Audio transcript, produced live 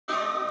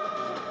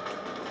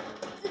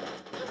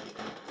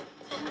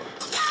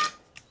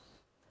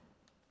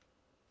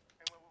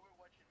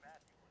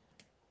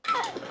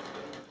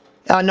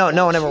No,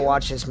 no one ever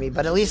watches me,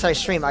 but at least I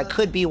stream. I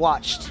could be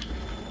watched.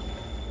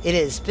 It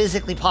is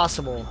physically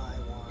possible. I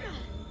want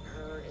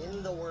her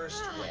in the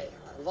worst way.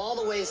 Of all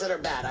the ways that are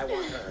bad, I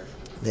want her.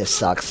 This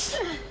sucks.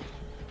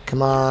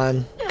 Come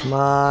on. Come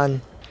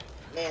on.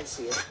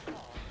 Nancy.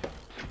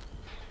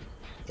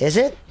 Is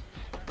it?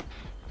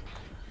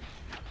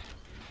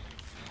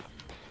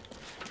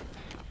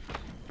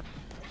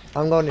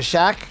 I'm going to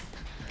Shack.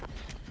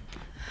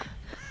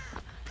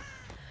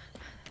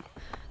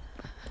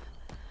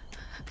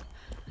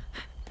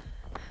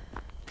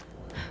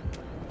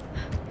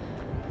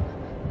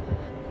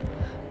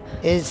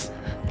 Is...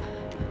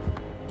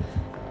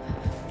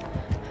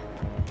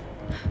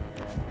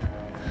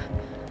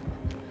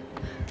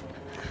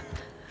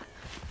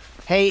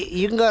 Hey,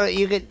 you can go to,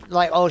 you could,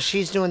 like, oh,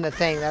 she's doing the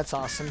thing. That's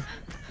awesome.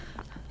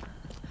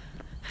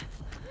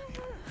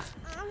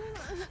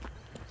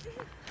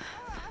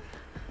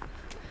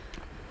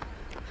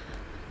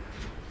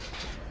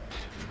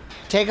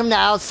 Take him to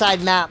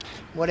outside map.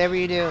 Whatever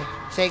you do.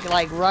 Take,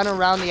 like, run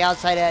around the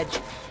outside edge.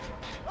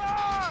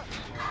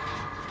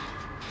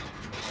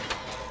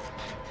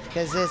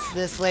 Because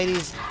this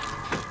lady's...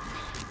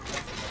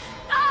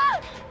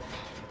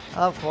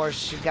 Of course,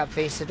 she's got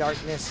Face of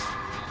Darkness.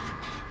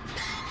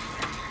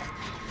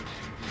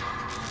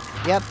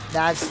 Yep,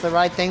 that's the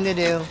right thing to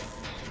do.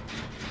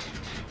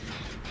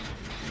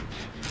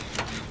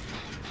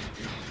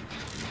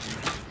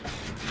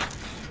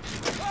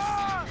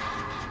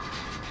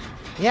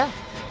 Yeah.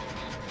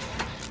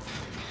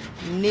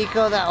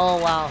 Nico, that...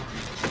 Oh, wow.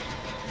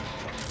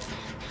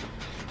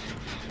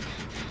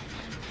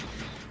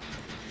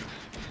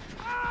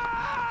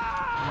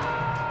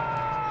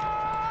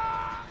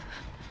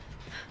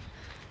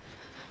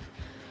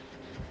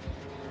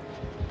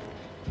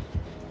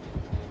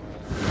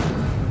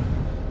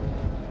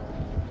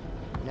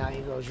 Now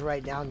he goes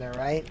right down there,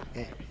 right?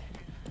 Yeah.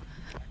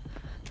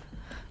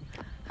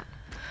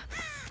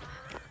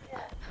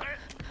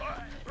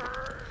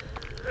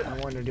 I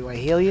wonder, do I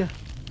heal you?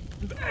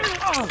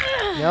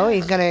 No,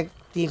 he's gonna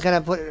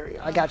put it.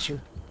 I got you.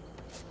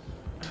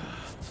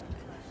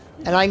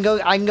 And I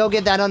can go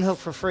get that unhook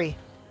for free.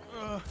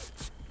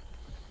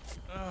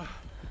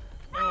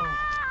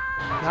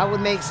 That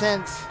would make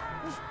sense.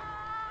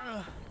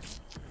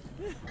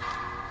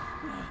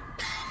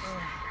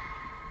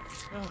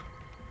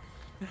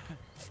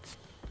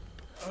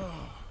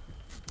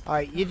 All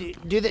right, you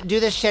do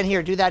this, Chen.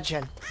 Here, do that,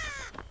 Chen.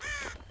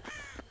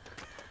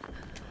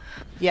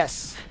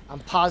 Yes, I'm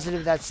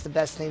positive that's the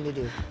best thing to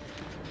do.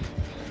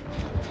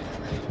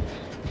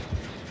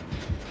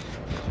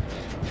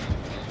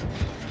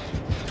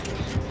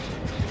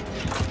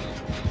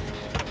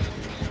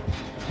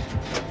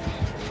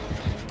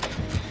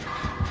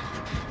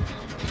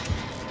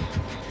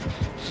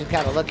 Just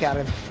gotta look at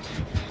him.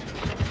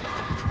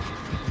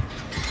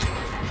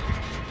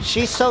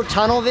 She's so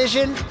tunnel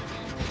vision.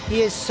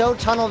 He is so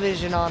tunnel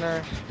vision on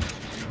her.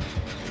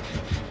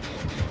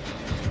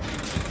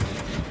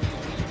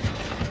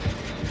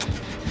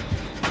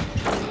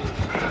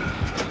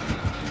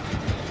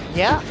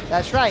 Yeah,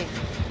 that's right.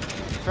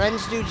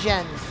 Friends do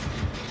gens.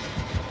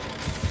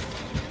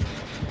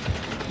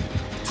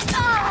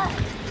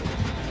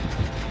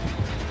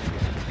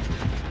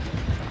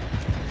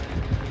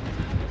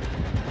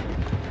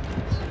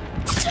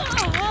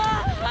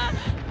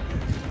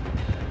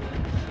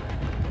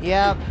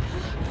 Yep.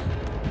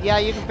 Yeah,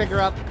 you can pick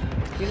her up.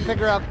 You can pick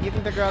her up. You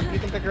can pick her up. You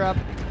can pick her up.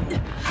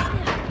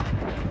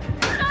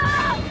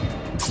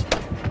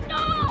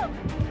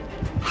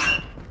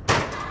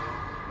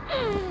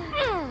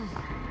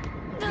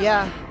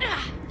 Yeah.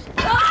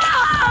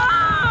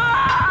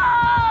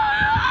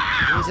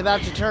 He's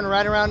about to turn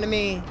right around to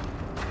me.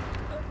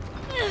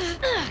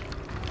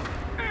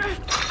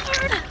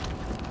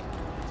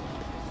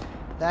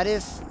 That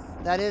is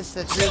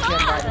the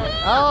 3-gen, by the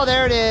way. Oh,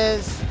 there it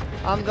is.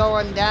 I'm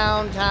going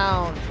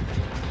downtown.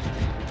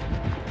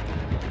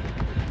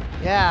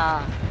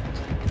 Yeah.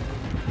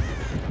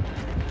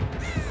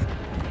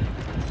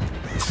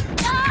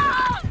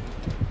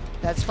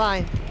 That's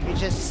fine. You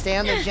just stay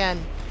on the gen.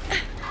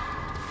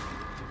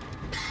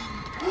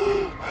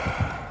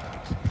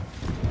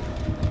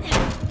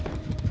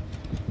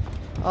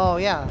 Oh,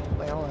 yeah.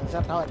 Wait, hold on. Is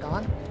that pallet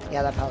gone?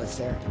 Yeah, that pallet's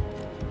there.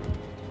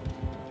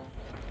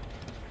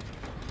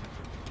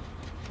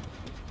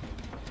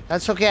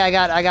 That's okay. I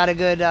got a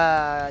good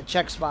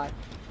check spot.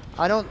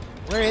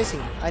 Where is he?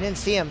 I didn't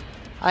see him.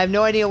 I have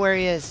no idea where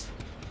he is.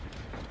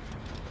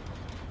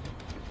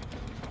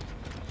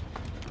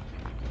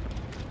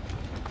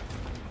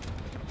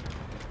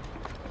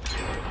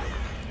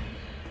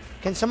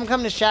 Can someone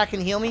come to Shack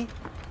and heal me?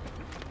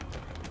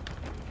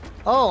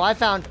 Oh, I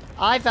found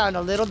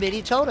a little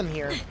bitty totem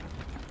here.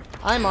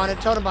 I'm on a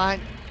totem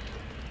behind.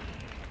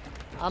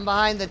 I'm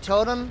behind the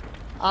totem.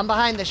 I'm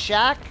behind the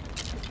Shack.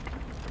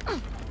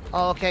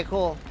 Oh, okay,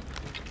 cool.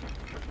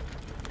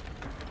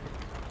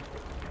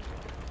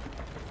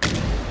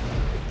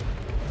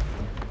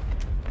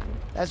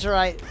 That's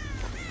alright.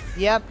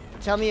 Yep.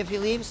 Tell me if he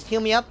leaves.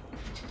 Heal me up.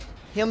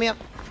 Heal me up.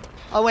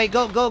 Oh wait,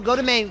 go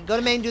to main. Go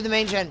to main, do the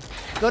main gen.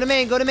 Go to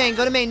main, go to main,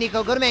 go to main,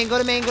 Nico. Go to main, go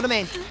to main, go to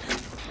main.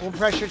 We'll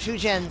pressure 2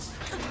 gens.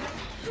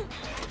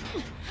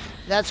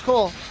 That's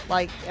cool.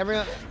 Like,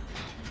 everyone...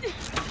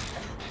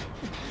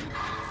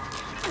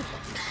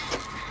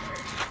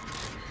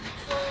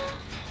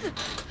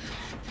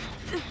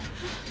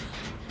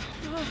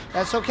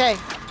 That's okay.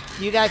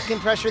 You guys can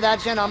pressure that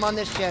gen. I'm on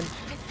this gen.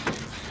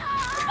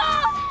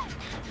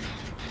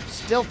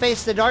 Still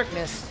face the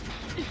darkness.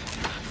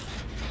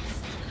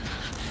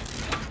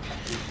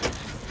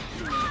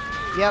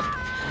 Yep.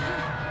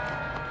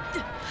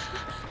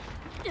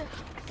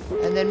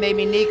 And then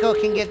maybe Nico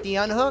can get the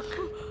unhook.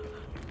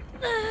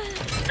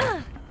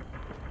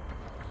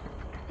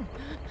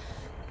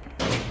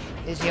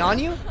 Is he on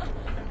you?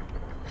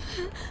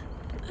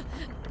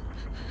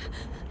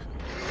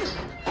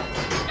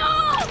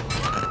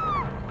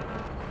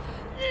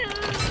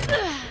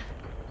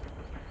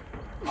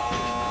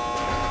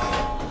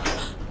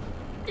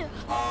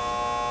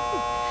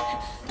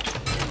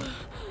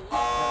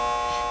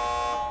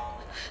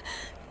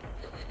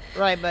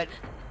 Right, but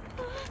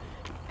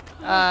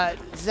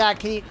Zach,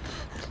 can you...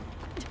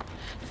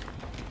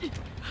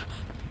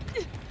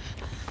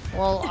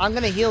 Well, I'm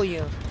gonna heal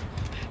you.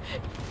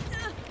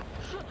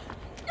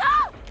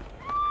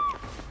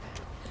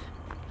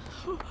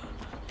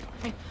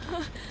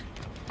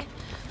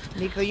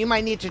 Nico, you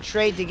might need to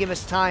trade to give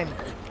us time.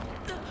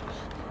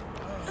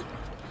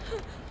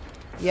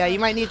 Yeah, you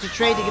might need to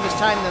trade to give us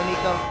time, though,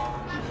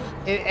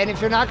 Nico. And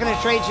if you're not gonna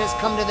trade, just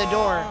come to the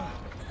door.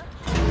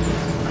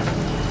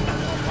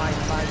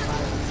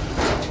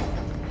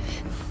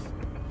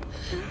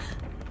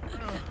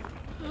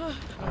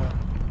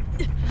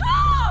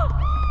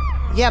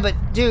 Yeah, but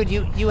dude,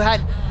 you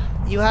had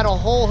a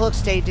whole hook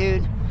state,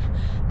 dude.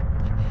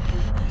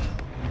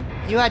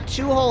 You had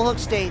 2 whole hook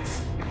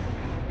states.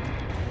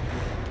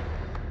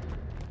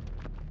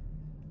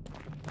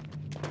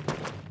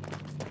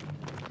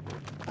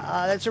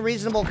 That's a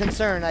reasonable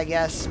concern, I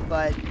guess,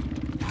 but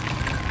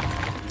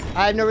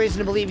I have no reason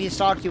to believe he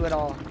stalked you at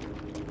all.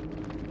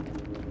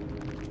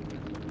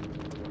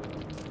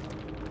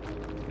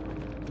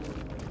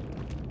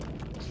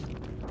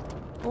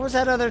 What was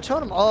that other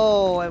totem?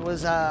 Oh, it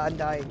was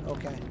Undying.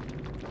 Okay.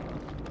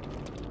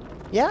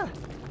 Yeah.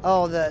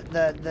 Oh,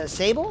 the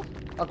Sable?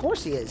 Of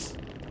course he is.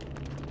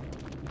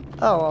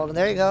 Oh, well,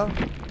 there you go.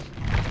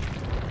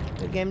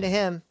 Good game to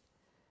him.